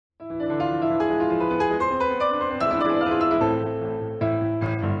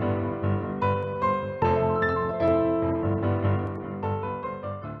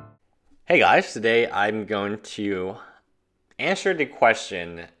Hey guys, today I'm going to answer the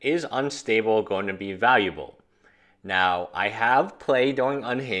question, is unstable going to be valuable? Now, I have played during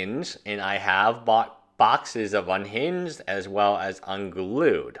Unhinged, and I have bought boxes of Unhinged as well as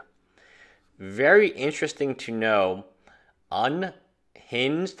Unglued. Very interesting to know,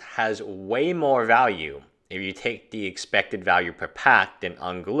 Unhinged has way more value if you take the expected value per pack than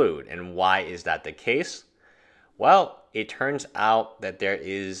Unglued. And why is that the case? Well, it turns out that there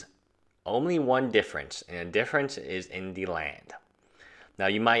is only one difference, and the difference is in the land. Now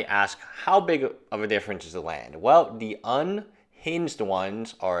you might ask, how big of a difference is the land? Well, the unhinged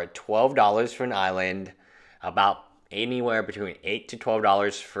ones are $12 for an island, about anywhere between $8 to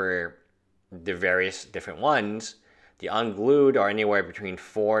 $12 for the various different ones. The unglued are anywhere between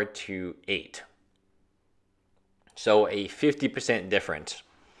 $4 to $8. So a 50% difference.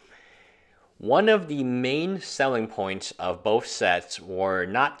 One of the main selling points of both sets were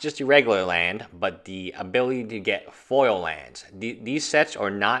not just the regular land, but the ability to get foil lands. These sets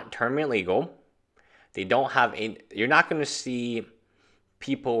are not tournament legal. They don't have you're not going to see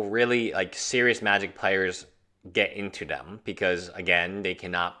people really like serious Magic players get into them because, again, they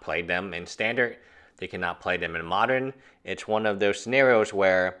cannot play them in standard. They cannot play them in modern. It's one of those scenarios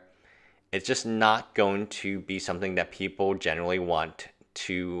where it's just not going to be something that people generally want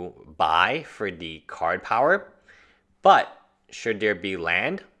to buy for the card power. But should there be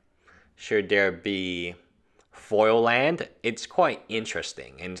land, should there be foil land, it's quite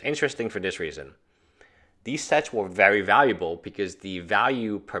interesting. And it's interesting for this reason. These sets were very valuable because the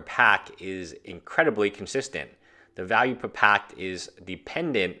value per pack is incredibly consistent. The value per pack is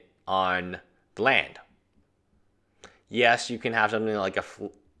dependent on the land. Yes, you can have something like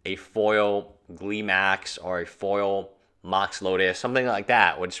a foil Gleemax or a foil Mox Lotus, something like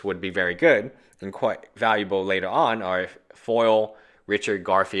that, which would be very good and quite valuable later on, or foil Richard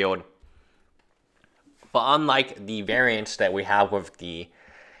Garfield. But unlike the variants that we have with the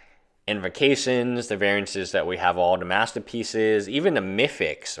invocations, the variances that we have all the masterpieces, even the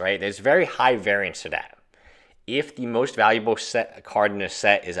mythics, right? There's very high variance to that. If the most valuable card in the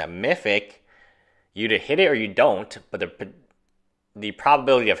set is a mythic, you either hit it or you don't, but the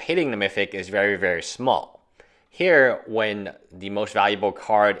probability of hitting the mythic is very, very small. Here, when the most valuable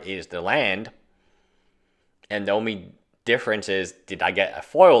card is the land, and the only difference is, did I get a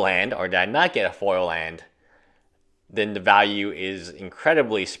foil land or did I not get a foil land, then the value is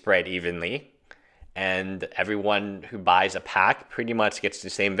incredibly spread evenly, and everyone who buys a pack pretty much gets the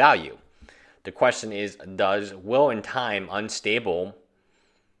same value. The question is, will in time unstable,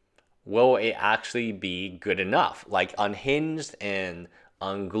 will it actually be good enough? Like Unhinged and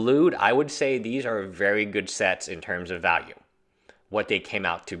Unglued, I would say these are very good sets in terms of value, what they came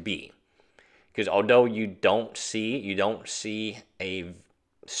out to be. Because although you don't see a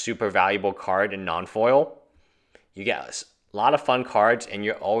super valuable card in non-foil, you get a lot of fun cards and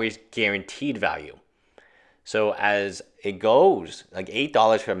you're always guaranteed value. So as it goes, like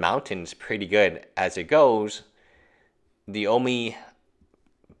 $8 for Mountain is pretty good. As it goes, the only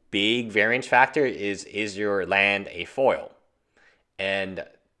big variance factor is your land a foil? And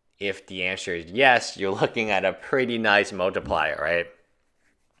if the answer is yes, you're looking at a pretty nice multiplier, right?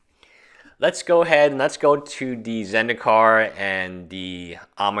 Let's go ahead and let's go to the Zendikar and the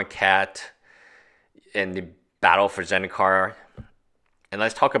Amonkhet and the battle for Zendikar. And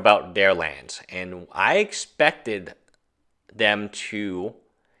let's talk about their lands. And I expected them to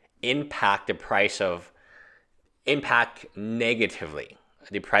impact negatively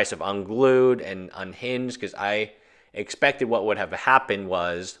the price of Unglued and Unhinged, because I expected what would have happened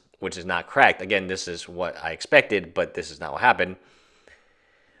was, which is not correct. Again, this is what I expected, but this is not what happened.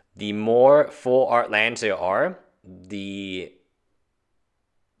 The more full art lands there are, the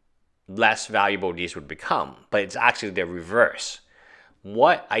less valuable these would become. But it's actually the reverse.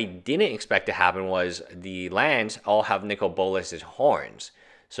 What I didn't expect to happen was the lands all have Nicol Bolas's horns.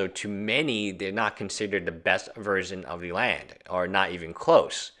 So to many, they're not considered the best version of the land, or not even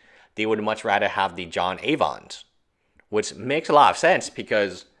close. They would much rather have the John Avons, which makes a lot of sense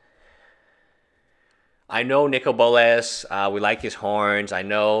because I know Nicol Bolas, we like his horns. I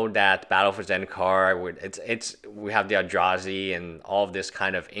know that Battle for Zendikar, we have the Eldrazi and all of this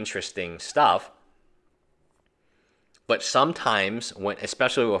kind of interesting stuff. But sometimes,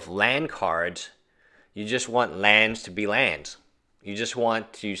 especially with land cards, you just want lands to be lands. You just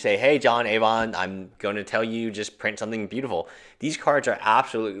want to say, hey, John Avon, I'm going to tell you, just print something beautiful. These cards are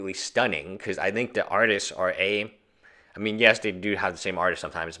absolutely stunning because I think the artists are yes, they do have the same artist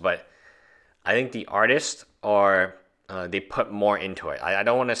sometimes, but I think the artists they put more into it. I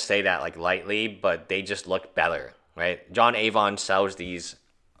don't want to say that like lightly, but they just look better, right? John Avon sells these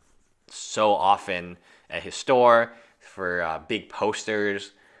so often at his store for big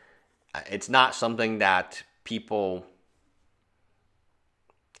posters. It's not something that people.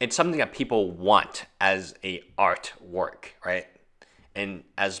 It's something that people want as a artwork, right? And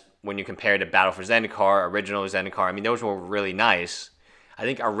as when you compare to Battle for Zendikar, original Zendikar, I mean, those were really nice. I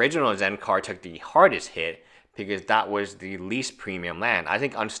think original Zendikar took the hardest hit because that was the least premium land. I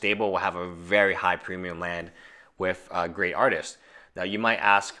think Unstable will have a very high premium land with great artists. Now, you might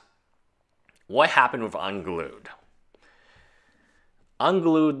ask, what happened with Unglued?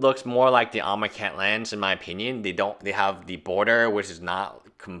 Unglued looks more like the Amonkhet lands, in my opinion. They have the border, which is not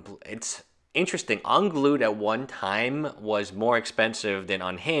complete. It's interesting. Unglued at one time was more expensive than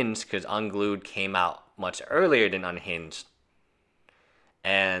Unhinged because Unglued came out much earlier than Unhinged.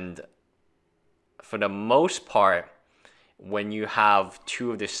 And for the most part, when you have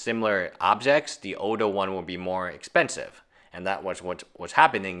two of the similar objects, the older one will be more expensive. And that was what was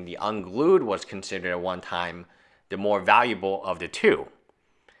happening. The Unglued was considered at one time the more valuable of the two.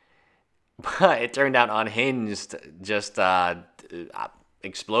 But it turned out Unhinged just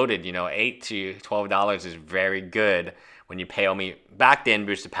exploded. $8 to $12 is very good when you pay only. Back then,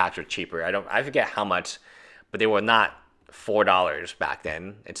 booster packs were cheaper. I forget how much, but they were not $4 back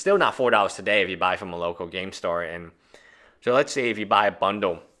then. It's still not $4 today if you buy from a local game store. And so let's say if you buy a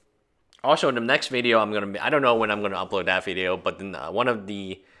bundle. Also, in the next video, I don't know when I'm gonna upload that video, but then one of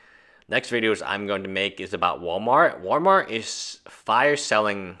the next videos I'm going to make is about Walmart. Walmart is fire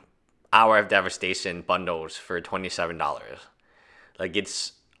selling Hour of Devastation bundles for $27. Like,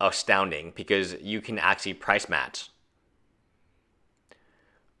 it's astounding because you can actually price match.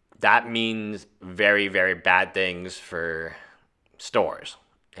 That means very, very bad things for stores.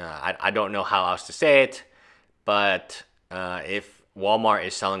 I don't know how else to say it, but if Walmart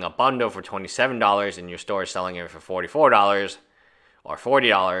is selling a bundle for $27 and your store is selling it for $44 or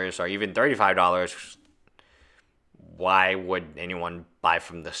 $40 or even $35, why would anyone buy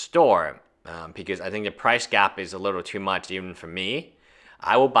from the store? Because I think the price gap is a little too much even for me.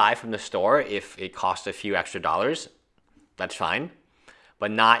 I will buy from the store if it costs a few extra dollars. That's fine.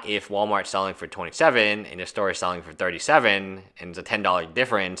 But not if Walmart's selling for $27 and the store is selling for $37 and it's a $10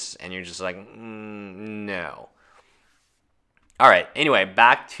 difference and you're just like, no. All right, anyway,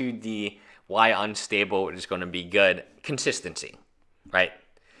 back to the why Unstable is going to be good. Consistency, right?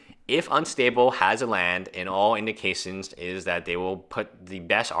 If Unstable has a land, and all indications is that they will put the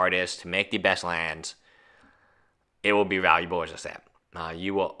best artists to make the best lands, it will be valuable as a set.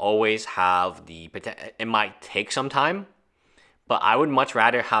 You will always have the potential. It might take some time, but I would much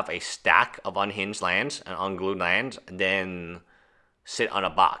rather have a stack of unhinged lands and unglued lands than sit on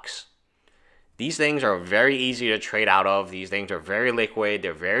a box. These things are very easy to trade out of. These things are very liquid.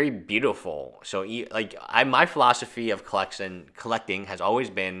 They're very beautiful. So, my philosophy of collecting has always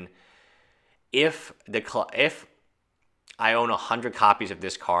been, if I own 100 copies of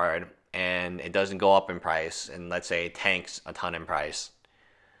this card and it doesn't go up in price, and let's say it tanks a ton in price,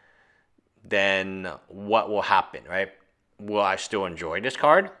 then what will happen, right? Will I still enjoy this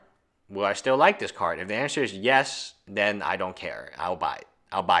card? Will I still like this card? If the answer is yes, then I don't care. I'll buy it.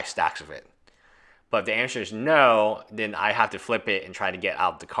 I'll buy stacks of it. But if the answer is no, then I have to flip it and try to get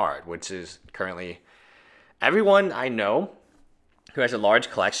out the card, which is currently everyone I know who has a large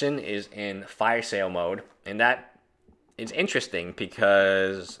collection is in fire sale mode. And that is interesting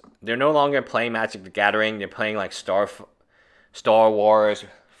because they're no longer playing Magic the Gathering. They're playing like Star Wars,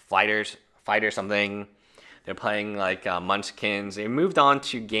 Fighter something. They're playing like Munchkins. They moved on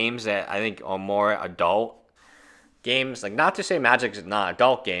to games that I think are more adult games. Like, not to say Magic is not an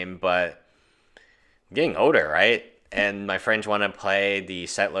adult game, but I'm getting older, right? And my friends want to play the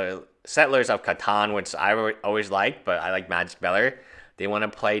Settlers of Catan, which I always liked, but I like Magic better. They want to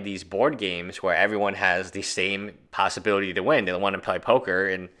play these board games where everyone has the same possibility to win. They want to play poker,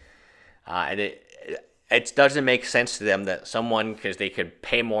 and it doesn't make sense to them that someone, because they could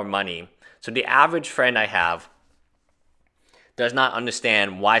pay more money. So the average friend I have does not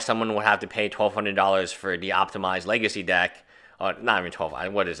understand why someone would have to pay $1,200 for the optimized legacy deck. Not even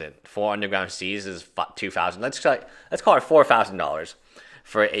 12. What is it? 4 Underground Seas is $2,000. Let's call it $4,000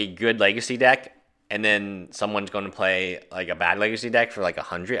 for a good legacy deck, and then someone's going to play like a bad legacy deck for like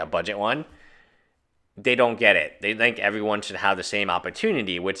 $100, a budget one. They don't get it. They think everyone should have the same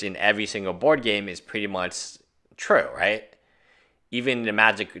opportunity, which in every single board game is pretty much true, right? Even the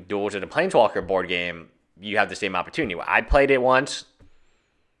Magic Duels of the Planeswalker board game, you have the same opportunity. I played it once.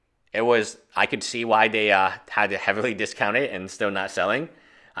 I could see why they had to heavily discount it and still not selling.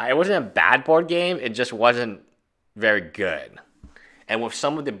 It wasn't a bad board game. It just wasn't very good. And with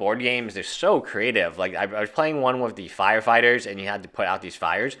some of the board games, they're so creative. Like I was playing one with the firefighters, and you had to put out these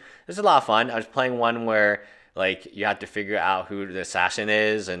fires. This is a lot of fun. I was playing one where like you have to figure out who the assassin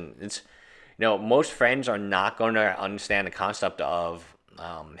is, and it's most friends are not going to understand the concept of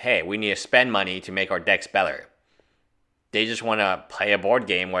hey, we need to spend money to make our decks better. They just want to play a board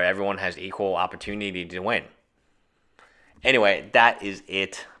game where everyone has equal opportunity to win. Anyway, that is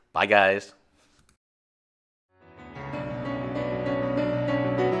it. Bye, guys.